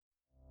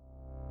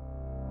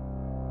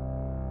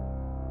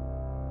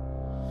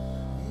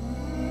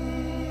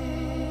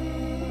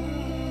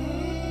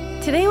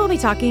Today we'll be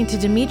talking to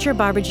Dimitra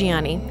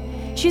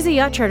Barbagianni. She's a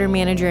yacht charter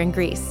manager in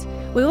Greece.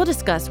 We will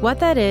discuss what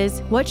that is,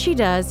 what she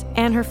does,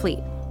 and her fleet.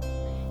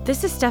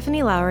 This is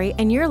Stephanie Lowry,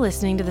 and you're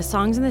listening to the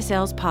Songs in the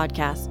Sails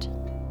podcast.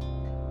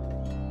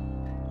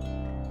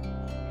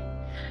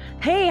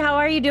 Hey, how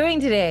are you doing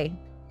today?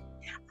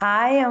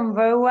 I am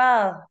very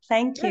well.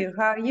 Thank you.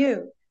 How are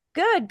you?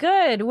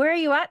 Good. Where are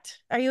you at?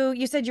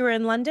 You said you were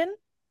in London?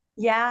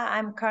 Yeah,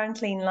 I'm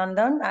currently in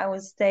London. I will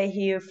stay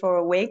here for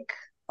a week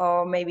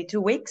or maybe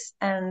 2 weeks,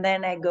 and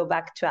then I go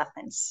back to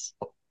Athens.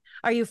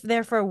 Are you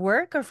there for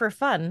work or for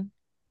fun?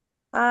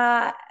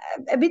 Uh,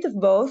 a bit of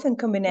both in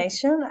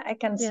combination, I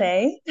can Yeah.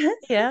 say.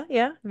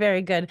 Yeah.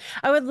 Very good.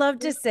 I would love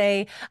to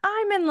say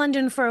I'm in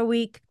London for a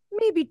week,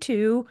 maybe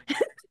two.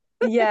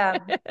 Yeah.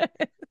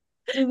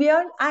 To be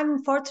honest,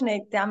 I'm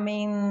fortunate. I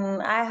mean,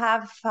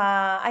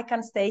 I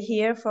can stay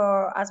here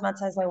for as much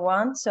as I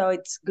want, so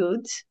it's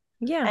good.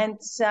 Yeah. And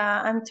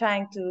I'm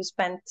trying to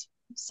spend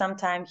some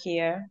time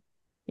here.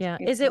 Yeah.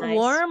 Is It's it nice.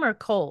 warm or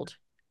cold?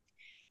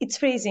 It's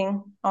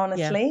freezing, Yeah.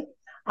 honestly.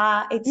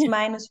 It's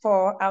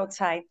 -4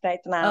 outside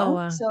right Oh, now.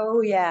 wow.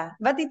 So yeah,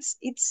 but it's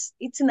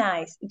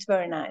nice. It's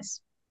very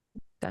nice.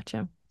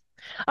 Gotcha.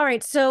 All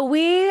right. So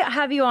we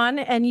have you on,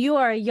 and you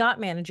are a yacht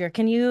manager.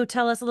 Can you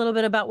tell us a little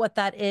bit about what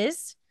that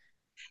is?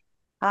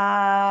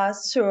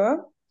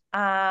 Sure.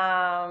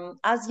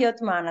 As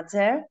yacht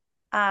manager,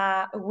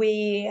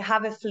 we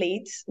have a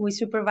fleet. We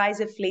supervise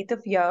a fleet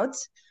of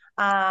yachts.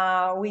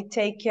 We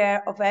take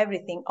care of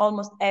everything,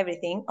 almost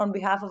everything, on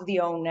behalf of the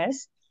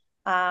owners.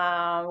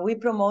 We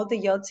promote the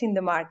yachts in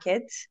the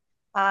market.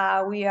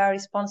 We are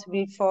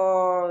responsible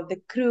for the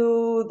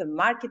crew, the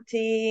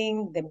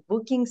marketing, the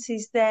booking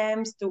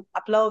systems, to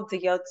upload the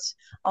yachts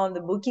on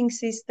the booking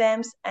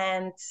systems,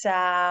 and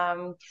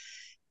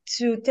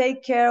to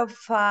take care of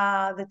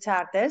the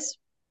charters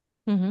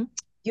Mm-hmm.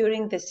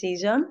 during the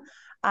season.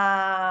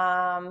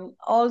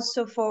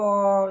 Also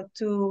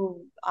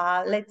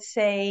let's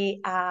say,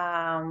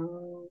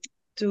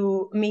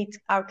 to meet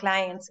our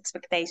clients'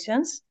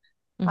 expectations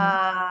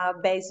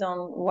Mm-hmm. based on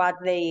what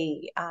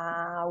they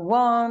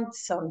want,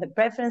 on the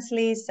preference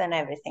list and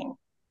everything.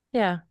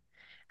 Yeah.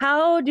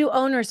 How do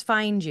owners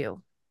find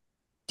you?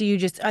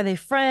 Are they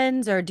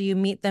friends or do you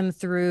meet them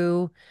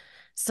through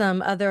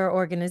some other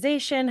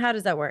organization? How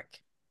does that work?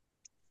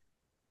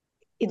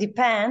 It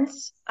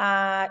depends.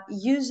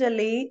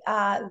 Usually,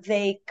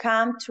 they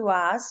come to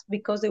us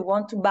because they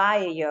want to buy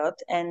a yacht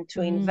and to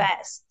Mm,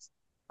 invest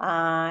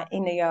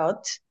in a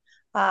yacht.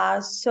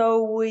 So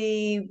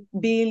we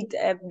build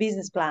a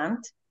business plan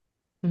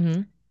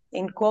mm-hmm.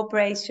 in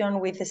cooperation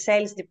with the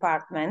sales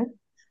department,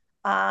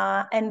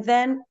 and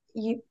then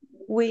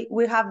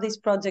we have this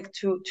project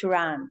to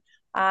run.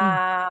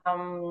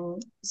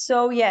 Mm.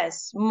 So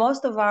yes,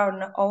 most of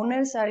our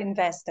owners are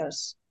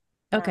investors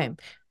Okay. now.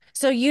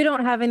 So you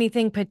don't have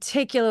anything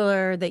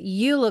particular that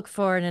you look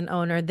for in an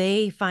owner.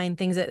 They find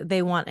things that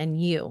they want in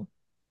you.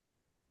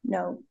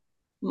 No,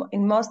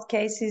 in most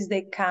cases,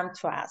 they come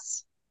to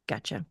us.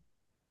 Gotcha.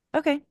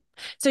 Okay.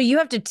 So you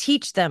have to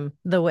teach them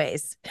the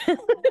ways, the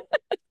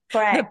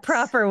Correct.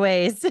 proper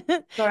ways,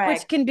 which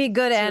Correct. can be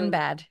good and True.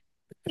 bad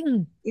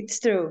It's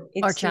true. or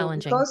It's true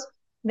challenging. because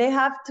they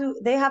have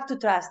to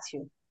trust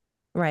you.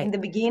 In Right. the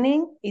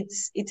beginning,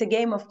 it's a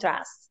game of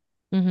trust.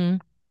 Mm-hmm.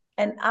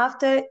 And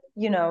after,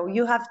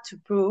 you have to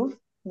prove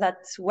that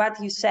what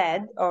you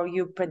said or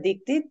you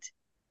predicted,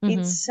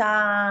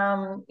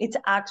 Mm-hmm. it's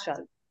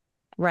actual.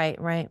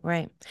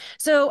 Right.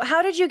 So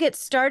how did you get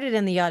started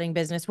in the yachting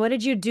business? What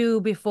did you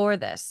do before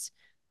this?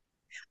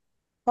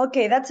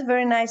 Okay, that's a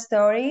very nice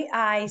story.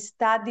 I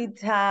studied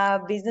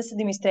business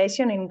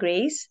administration in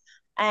Greece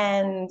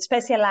and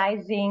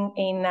specializing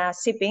in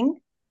shipping.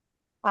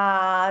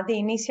 The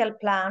initial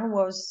plan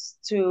was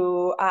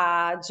to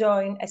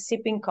join a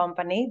shipping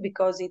company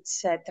because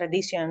it's a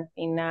tradition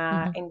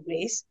Mm-hmm. in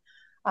Greece.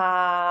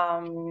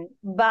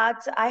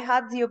 But I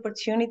had the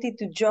opportunity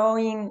to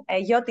join a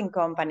yachting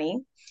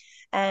company.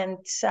 And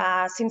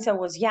since I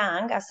was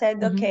young, I said,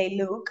 Mm-hmm. okay,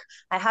 look,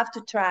 I have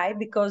to try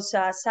because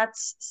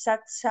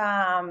such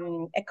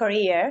a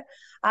career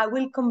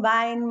will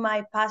combine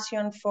my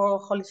passion for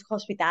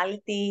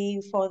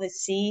hospitality, for the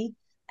sea,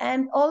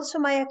 and also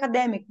my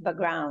academic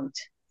background.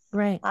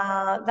 Right.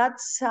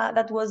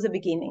 That was the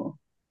beginning.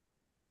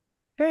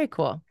 Very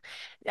cool.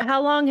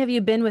 How long have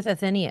you been with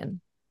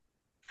Athenian?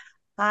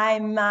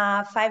 I'm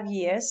 5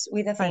 years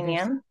with 5 years.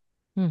 Athenian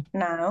Hmm.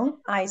 now.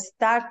 I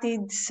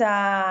started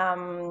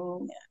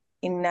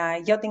in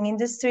yachting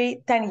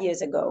industry 10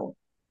 years ago.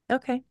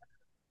 Okay.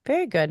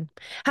 Very good.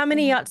 How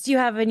many yachts do you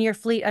have in your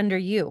fleet under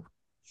you?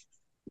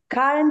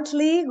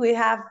 Currently, we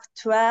have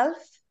 12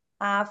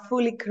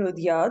 fully crewed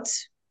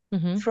yachts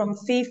Mm-hmm. from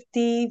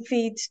 50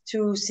 feet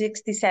to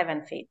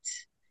 67 feet,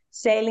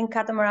 sailing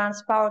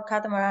catamarans, power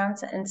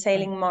catamarans, and Right.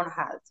 sailing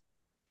monohulls.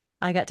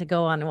 I got to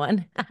go on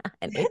one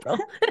in April.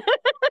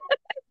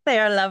 They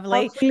are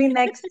lovely. Hopefully,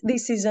 next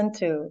this season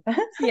too.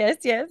 Yes.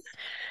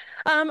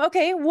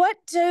 Okay, what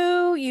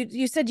do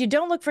you said you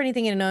don't look for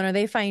anything in an owner,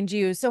 they find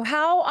you. So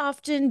how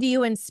often do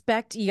you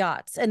inspect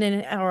yachts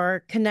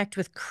or connect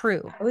with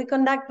crew? We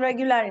conduct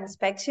regular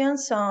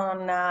inspections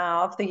on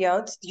of the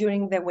yachts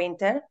during the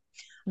winter,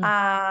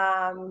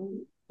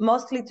 Mm,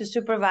 mostly to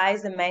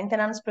supervise the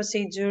maintenance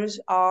procedures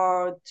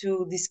or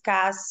to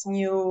discuss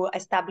new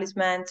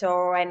establishments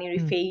or any mm,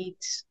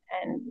 refits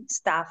and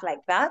stuff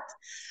like that.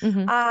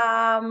 hmm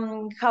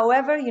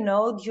However,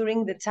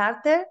 during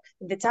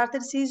the charter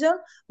season,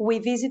 we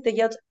visit the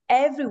yachts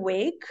every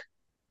week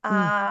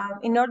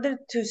mm, in order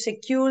to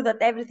secure that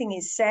everything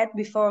is set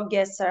before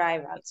guests'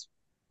 arrivals.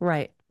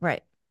 right,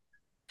 right.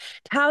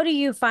 How do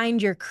you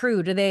find your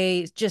crew? Do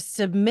they just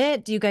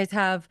submit? Do you guys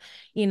have,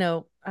 you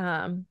know,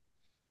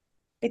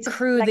 It's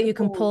crew like that a you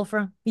can pull pool.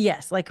 from?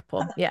 Yes, like a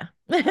pull. Yeah.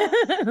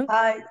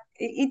 Uh,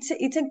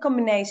 it's a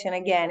combination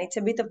again. It's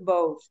a bit of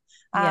both.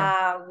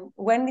 Yeah,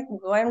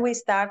 When we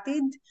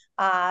started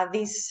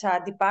this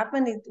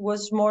department, it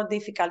was more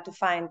difficult to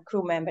find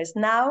crew members.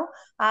 Now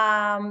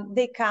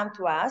they come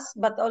to us,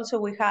 but also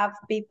we have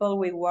people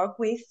we work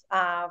with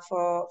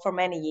for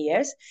many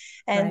years,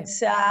 and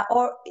right.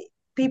 or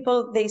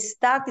people they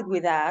started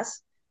with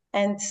us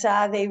and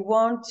they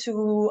want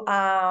to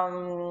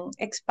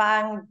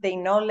expand their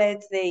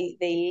knowledge. They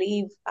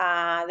leave,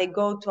 they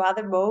go to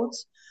other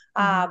boats,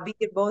 hmm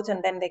bigger boats,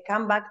 and then they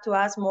come back to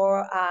us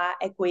more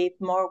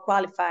equipped, more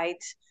qualified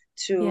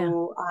Yeah.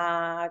 to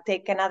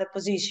take another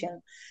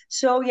position.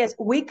 So yes,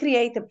 we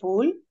create a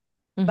pool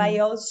by hmm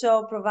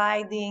also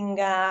providing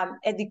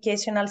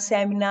educational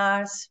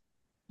seminars.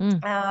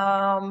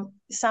 Mm,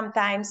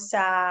 Sometimes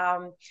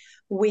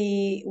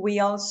we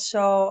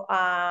also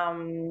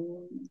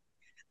um,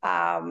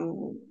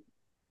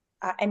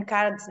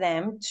 encourage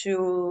them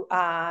to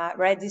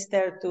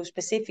register to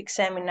specific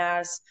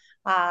seminars,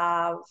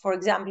 for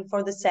example,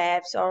 for the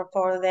chefs or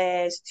for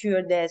the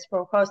stewardess,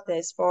 for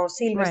hostess, for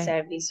silver right,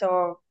 service,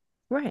 or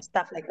right.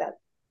 stuff like that.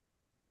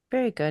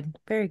 Very good.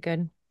 Very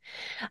good.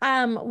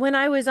 When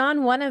I was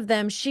on one of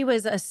them, she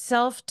was a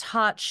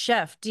self-taught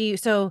chef.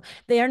 So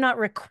they are not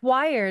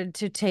required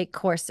to take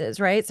courses,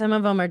 right? Some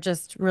of them are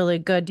just really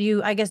good.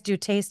 I guess, do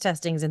taste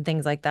testings and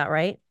things like that,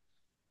 right?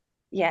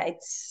 Yeah,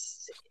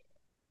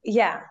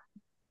 yeah,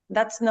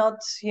 that's not,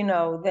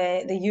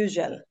 the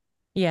usual.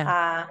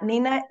 Yeah.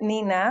 Nina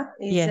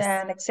is Yes.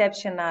 an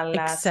exceptional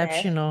chef.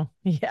 Exceptional.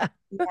 Yeah.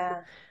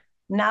 Yeah.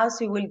 Now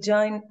she will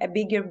join a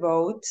bigger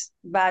boat,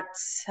 but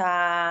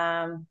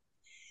um,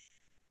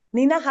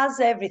 Nina has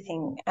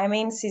everything. I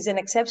mean, she's an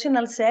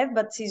exceptional chef,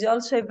 but she's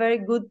also a very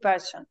good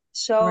person.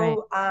 Right.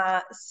 So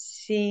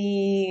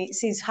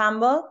she's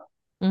humble,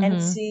 and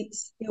hmm she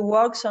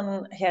works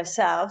on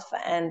herself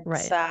and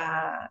Right.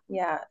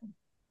 yeah,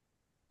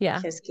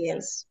 Yeah. her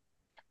skills.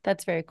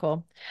 That's very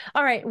cool.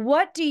 All right.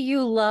 What do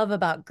you love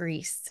about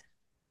Greece?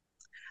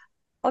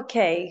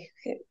 Okay,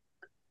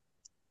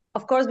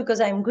 of course, because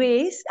I'm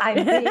Greek.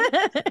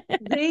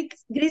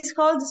 Greece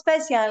holds a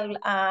special,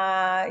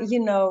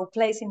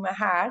 place in my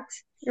heart.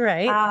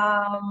 Right.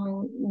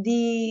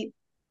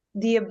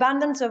 The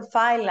abundance of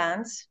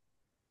islands,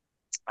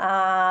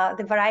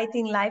 the variety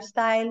in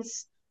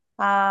lifestyles.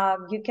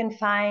 You can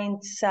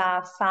find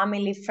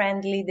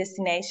family-friendly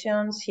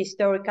destinations,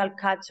 historical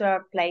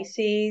cultural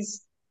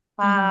places,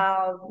 hmm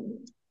uh,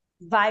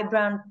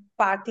 vibrant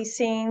party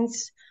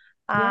scenes,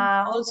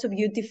 Yeah. also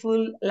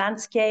beautiful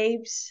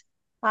landscapes.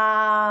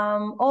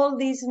 All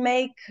these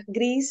make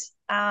Greece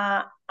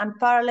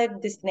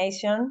unparalleled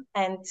destination,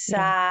 and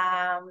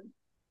Yeah.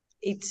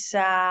 it's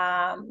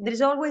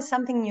there's always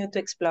something new to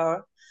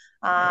explore,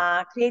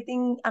 Right.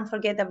 creating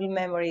unforgettable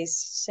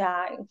memories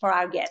for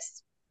our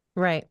guests.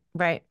 Right.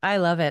 Right. I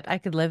love it. I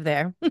could live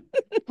there.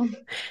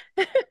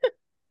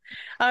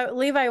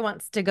 Levi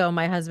wants to go.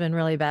 My husband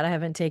really bad. I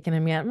haven't taken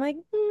him yet. I'm like,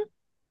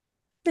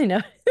 you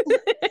know.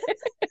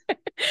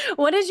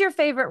 What is your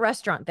favorite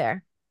restaurant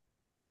there?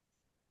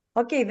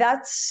 Okay,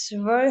 that's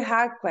a very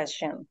hard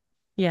question.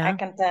 I Yeah.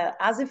 can tell.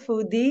 As a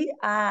foodie,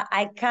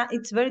 I can't.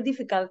 It's very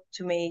difficult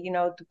to me,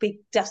 to pick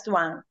just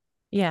one.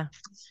 Yeah.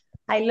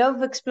 I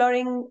love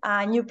exploring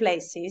new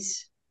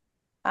places,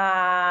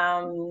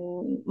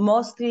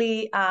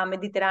 mostly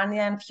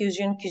Mediterranean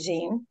fusion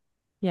cuisine.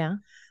 Yeah.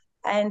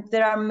 And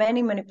there are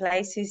many, many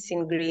places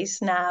in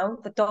Greece now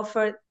that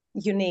offer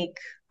unique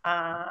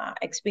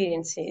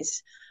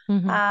experiences.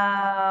 hmm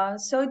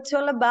So it's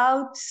all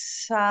about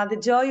the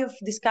joy of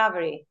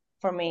discovery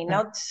for me, Right.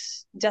 not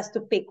just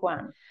to pick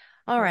one.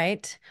 All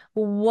right.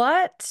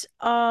 What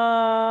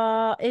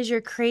is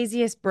your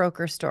craziest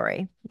broker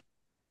story?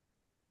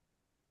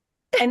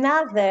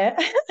 Another,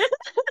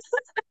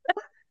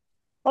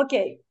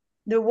 okay,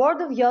 the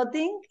world of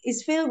yachting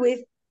is filled with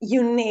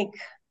unique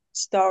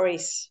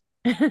stories.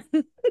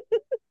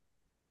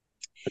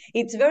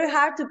 It's very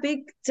hard to pick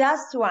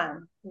just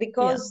one Yeah.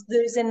 because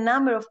there's a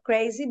number of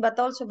crazy but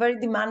also very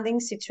demanding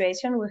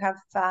situations we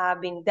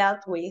have been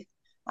dealt with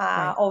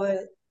Right.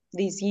 over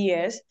these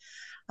years.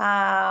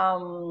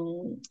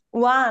 One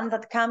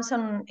that comes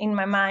on in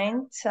my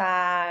mind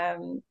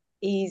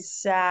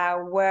is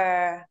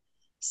where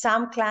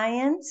some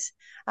clients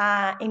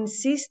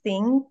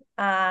insisting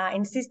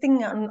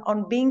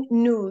on being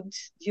nude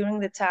during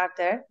the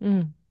charter,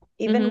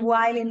 even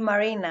while in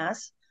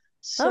marinas.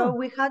 So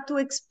we had to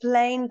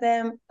explain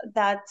them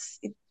that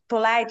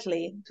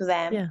politely to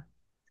them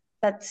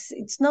that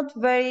it's not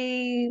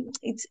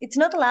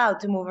allowed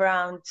to move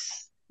around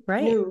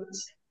nude.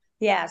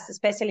 Yes,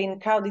 especially in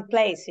crowded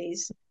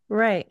places.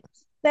 Right.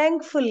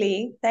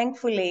 Thankfully,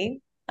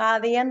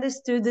 they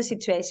understood the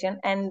situation,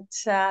 and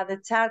the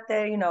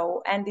charter,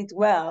 ended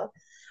well.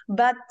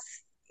 But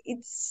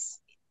it's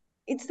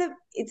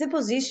a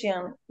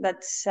position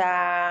that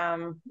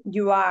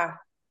you are.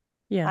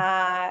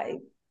 Yeah.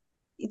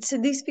 It's a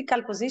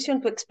difficult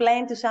position to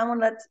explain to someone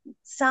that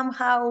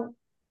somehow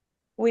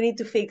we need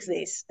to fix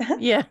this.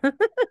 Yeah.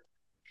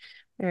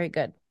 Very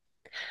good.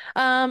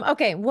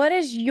 Okay. What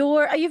is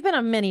you've been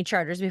on many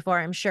charters before,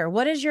 I'm sure.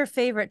 What is your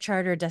favorite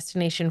charter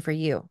destination for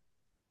you?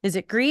 Is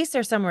it Greece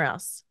or somewhere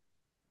else?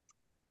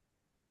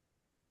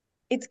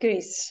 It's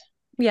Greece.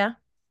 Yeah.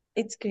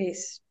 It's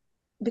Greece.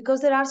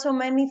 Because there are so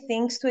many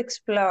things to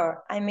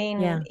explore. I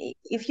mean,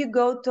 if you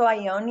go to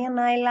Ionian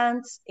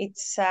Islands,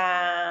 it's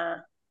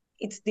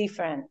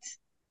different.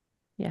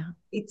 Yeah.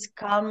 It's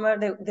calmer.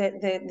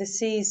 The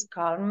sea is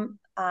calm.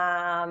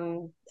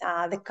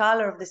 The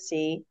color of the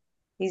sea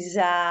is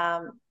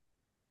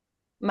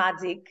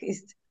magic.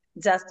 It's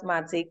just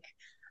magic.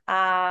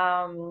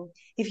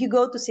 If you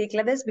go to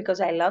Cyclades,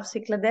 because I love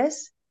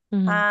Cyclades,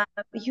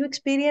 you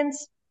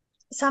experience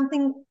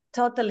something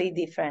totally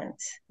different.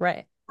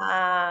 Right.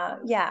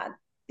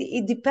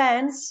 It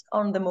depends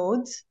on the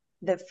mood,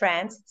 the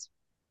friends,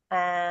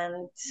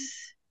 and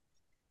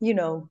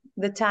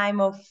the time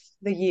of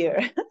the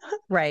year.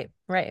 Right.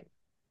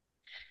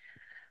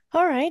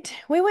 All right.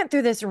 We went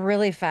through this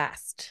really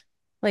fast,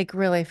 like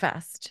really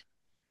fast.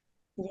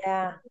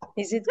 Yeah.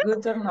 Is it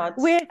good or not?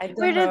 We're I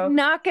don't just know.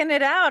 knocking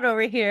it out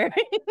over here.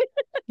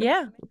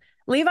 Yeah.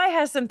 Levi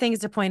has some things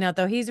to point out,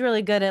 though. He's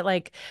really good at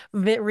like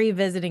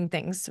revisiting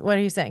things. What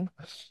are you saying?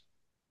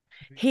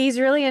 He's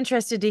really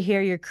interested to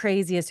hear your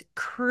craziest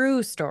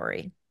cruise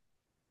story.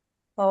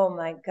 Oh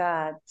my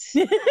God.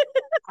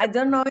 I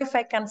don't know if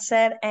I can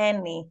share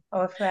any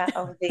of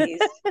these.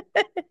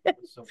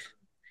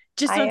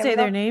 Just I don't am say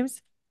their not.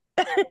 names.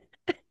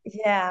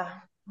 Yeah.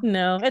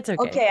 No, it's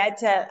okay.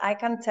 Okay, I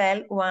can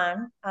tell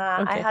one.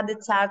 I had a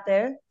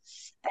charter,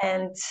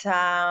 and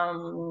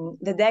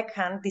the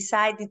deckhand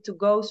decided to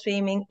go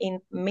swimming in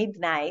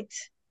midnight.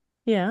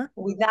 Yeah.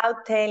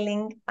 Without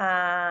telling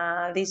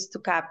this to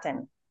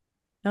captain.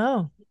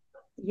 Oh.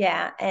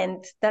 Yeah,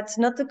 and that's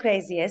not the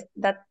craziest.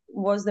 That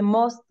was the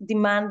most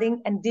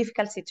demanding and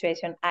difficult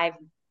situation I've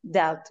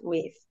dealt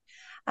with.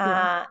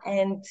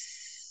 And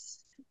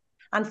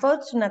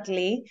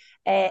unfortunately,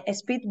 a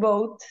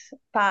speedboat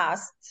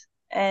passed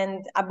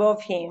and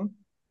above him.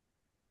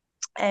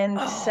 And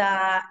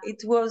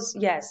it was,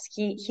 yes,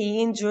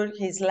 he injured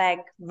his leg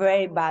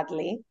very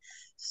badly.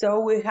 So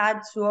we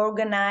had to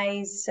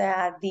organize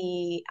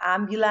the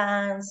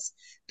ambulance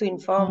to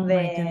inform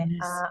the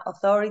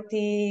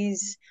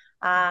authorities.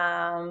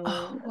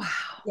 Wow.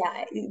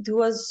 Yeah,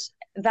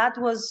 that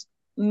was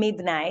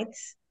midnight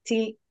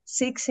till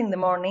 6 in the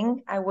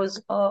morning. I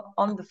was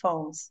on the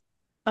phones.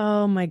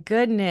 Oh my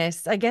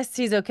goodness. I guess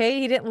he's okay.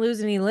 He didn't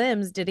lose any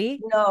limbs, did he?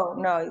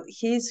 No,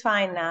 he's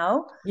fine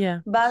now. Yeah.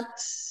 But,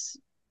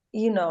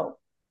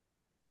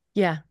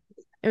 yeah,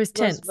 it was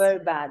tense. It was very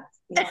bad.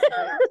 Yeah.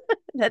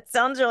 That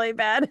sounds really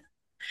bad.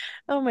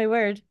 Oh my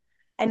word.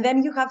 And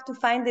then you have to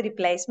find the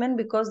replacement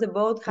because the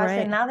boat has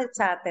another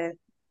charter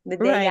the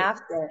day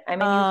after. I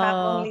mean, you have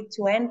only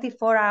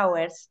 24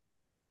 hours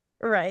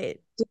to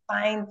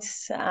find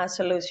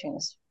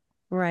solutions.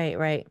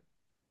 Right.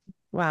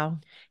 Wow.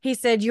 He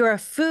said you're a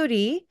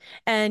foodie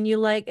and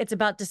it's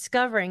about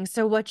discovering.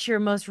 So what's your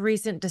most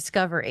recent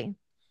discovery?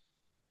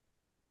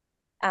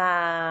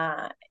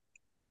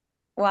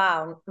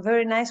 Wow,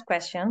 very nice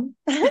question.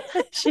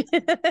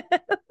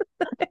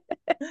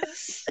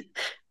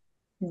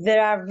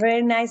 There are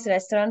very nice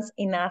restaurants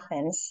in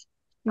Athens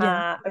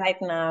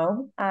right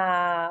now.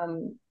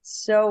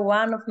 So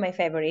one of my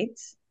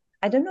favorites,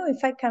 I don't know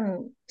if I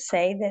can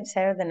share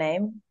the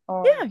name.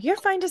 Yeah, you're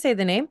fine to say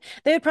the name.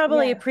 They would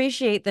probably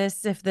appreciate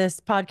this if this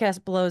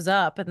podcast blows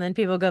up and then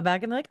people go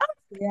back and they're like, oh,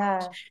 yeah,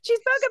 she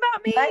spoke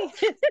about me.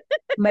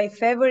 My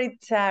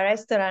favorite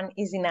restaurant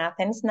is in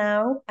Athens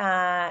now.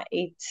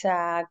 It's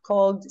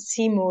called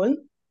Simul.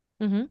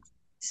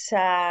 It's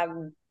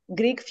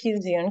Greek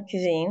fusion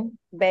cuisine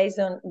based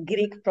on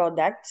Greek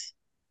products.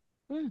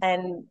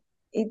 And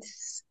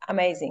it's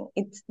amazing.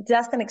 It's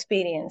just an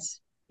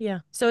experience. Yeah.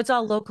 So it's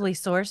all locally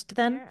sourced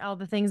then, all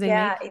the things they make?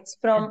 Yeah, it's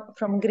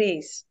from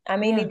Greece. I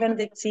mean, even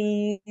the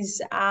cheese,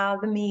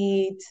 the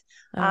meat,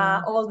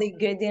 all the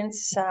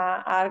ingredients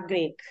are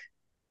Greek.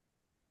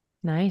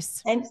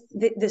 Nice. And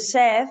the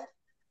chef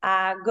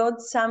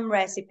got some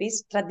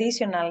recipes,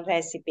 traditional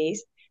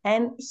recipes,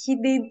 and he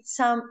did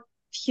some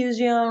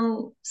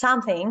fusion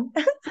something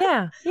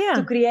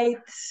to create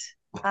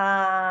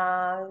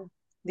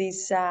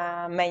this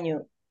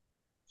menu.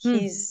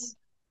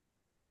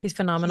 He's He's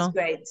phenomenal.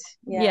 great.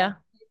 Yeah.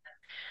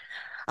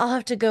 I'll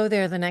have to go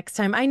there the next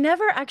time. I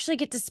never actually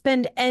get to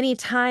spend any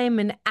time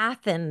in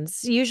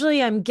Athens.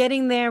 Usually I'm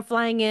getting there,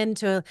 flying in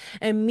to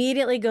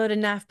immediately go to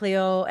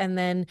Nafplio, and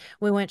then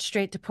we went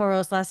straight to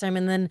Poros last time.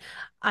 And then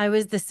I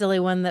was the silly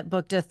one that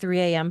booked a 3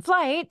 a.m.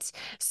 flight.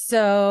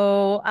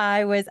 So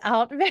I was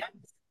out there.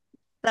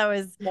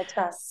 That's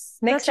fun.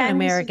 Next Such an time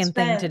American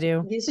thing to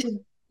do.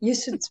 you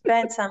should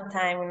spend some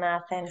time in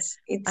Athens.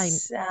 I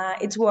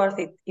It's worth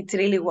it. It's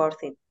really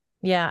worth it.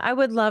 Yeah, I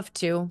would love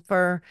to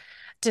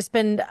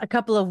spend a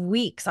couple of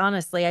weeks,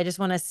 honestly. I just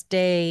want to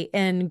stay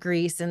in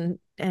Greece and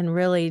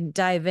really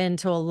dive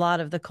into a lot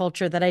of the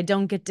culture that I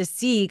don't get to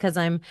see because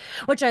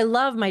which I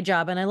love my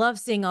job and I love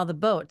seeing all the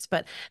boats,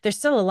 but there's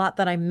still a lot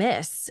that I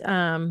miss.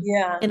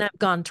 Yeah. And I've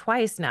gone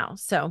twice now.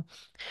 So,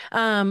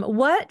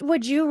 what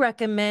would you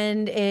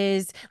recommend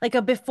is like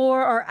a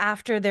before or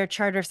after their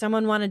charter? If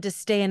someone wanted to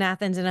stay in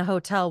Athens in a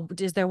hotel,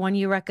 is there one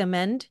you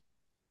recommend?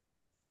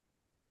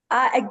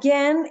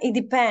 Again, it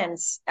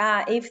depends.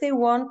 If they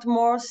want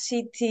more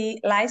city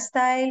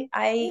lifestyle,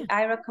 Yeah.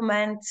 I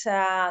recommend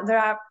there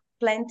are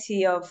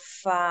plenty of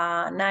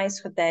nice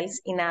hotels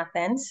in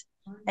Athens,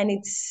 and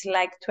it's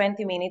like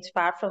 20 minutes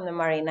far from the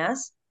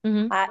marinas.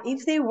 Mm-hmm.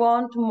 If they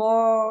want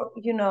more,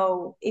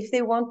 if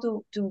they want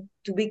to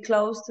be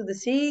close to the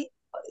sea,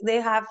 they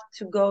have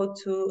to go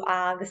to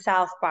the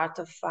south part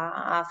of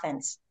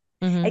Athens.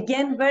 Mm-hmm.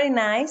 Again, very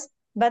nice,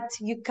 but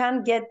you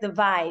can't get the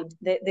vibe,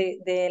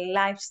 the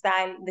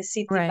lifestyle, the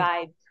city Right.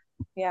 vibe.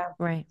 Yeah.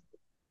 Right.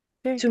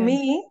 Very To good.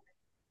 me,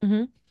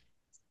 Mm-hmm.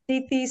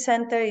 city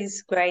center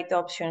is great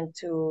option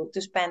to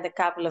spend a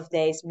couple of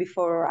days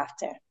before or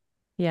after.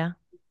 Yeah.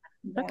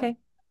 Yeah. Okay.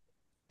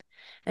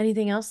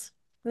 Anything else,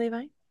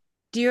 Levi?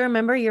 Do you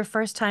remember your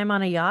first time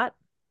on a yacht?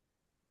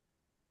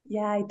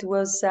 Yeah, it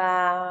was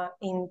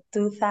in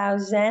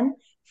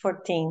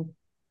 2014.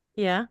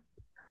 Yeah.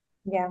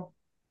 Yeah.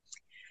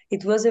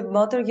 It was a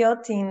motor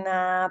yacht in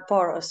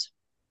Poros.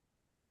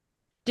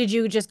 Did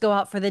you just go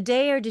out for the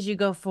day or did you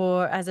go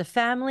for as a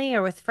family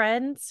or with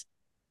friends?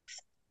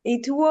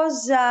 It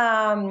was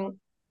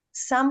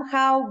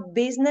somehow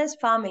business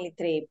family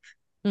trip.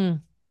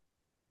 Mm,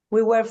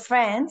 We were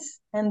friends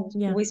and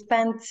yeah. we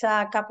spent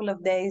a couple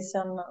of days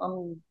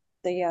on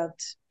the yacht.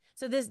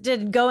 So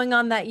did going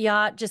on that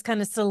yacht just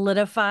kind of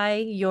solidify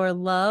your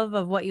love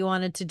of what you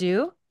wanted to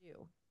do?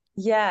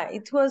 Yeah,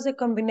 it was a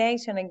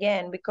combination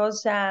again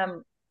because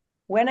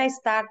when I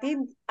started,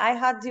 I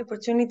had the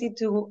opportunity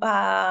to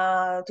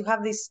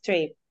have this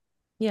trip.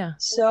 Yeah.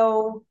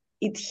 So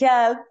it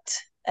helped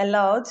a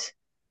lot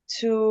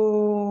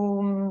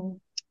to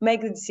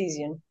make the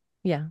decision.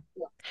 Yeah.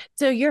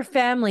 So your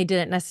family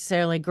didn't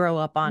necessarily grow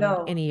up on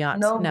No, any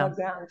yachts? no No.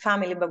 background,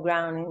 family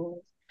background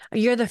in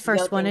You're the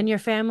first one in yachting. your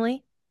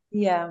family?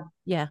 Yeah.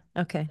 Yeah.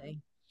 Okay.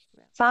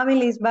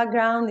 Family's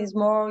background is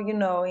more,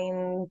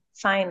 in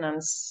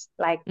finance,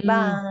 like Mm,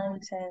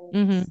 banks and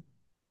mm-hmm.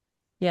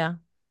 Yeah.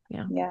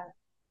 Yeah. yeah.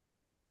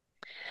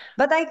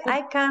 But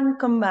I can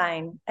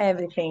combine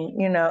everything.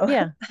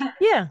 Yeah.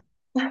 Yeah.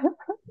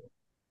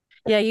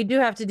 Yeah, you do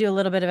have to do a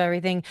little bit of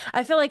everything.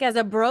 I feel like as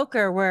a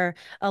broker, we're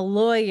a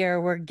lawyer,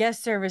 we're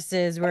guest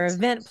services, we're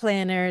event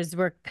planners,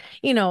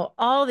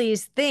 all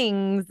these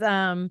things.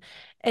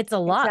 It's a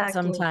lot Exactly.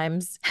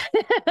 sometimes.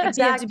 You have to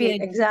Exactly. be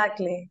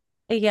Exactly.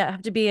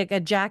 have to be a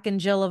Jack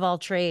and Jill of all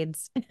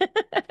trades.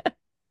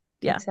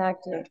 Yeah.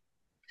 Exactly.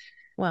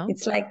 Well,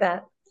 It's like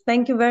that.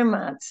 Thank you very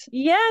much.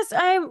 yes,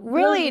 I It was,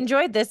 really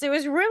enjoyed this. It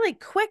was really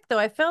quick though.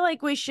 I felt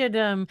like we should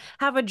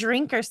have a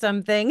drink or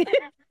something.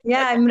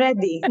 yeah, I'm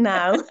ready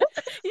now.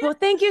 Well,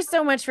 thank you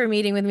so much for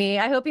meeting with me.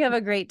 I hope you have a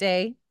great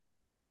day.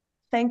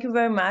 Thank you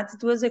very much.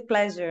 It was a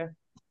pleasure.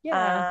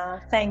 Yeah.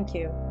 Thank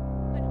you.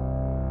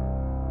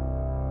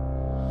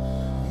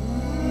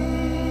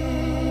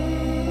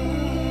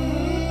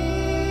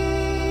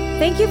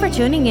 Thank you for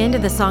tuning in to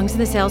the Songs in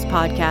the Sales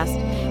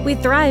podcast. We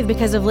thrive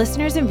because of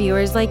listeners and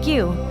viewers like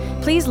you.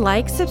 Please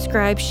like,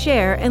 subscribe,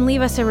 share, and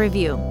leave us a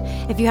review.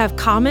 If you have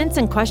comments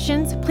and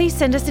questions, please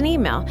send us an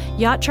email,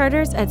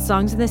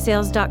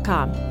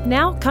 yachtcharters@songsinthesales.com.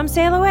 Now, come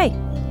sail away.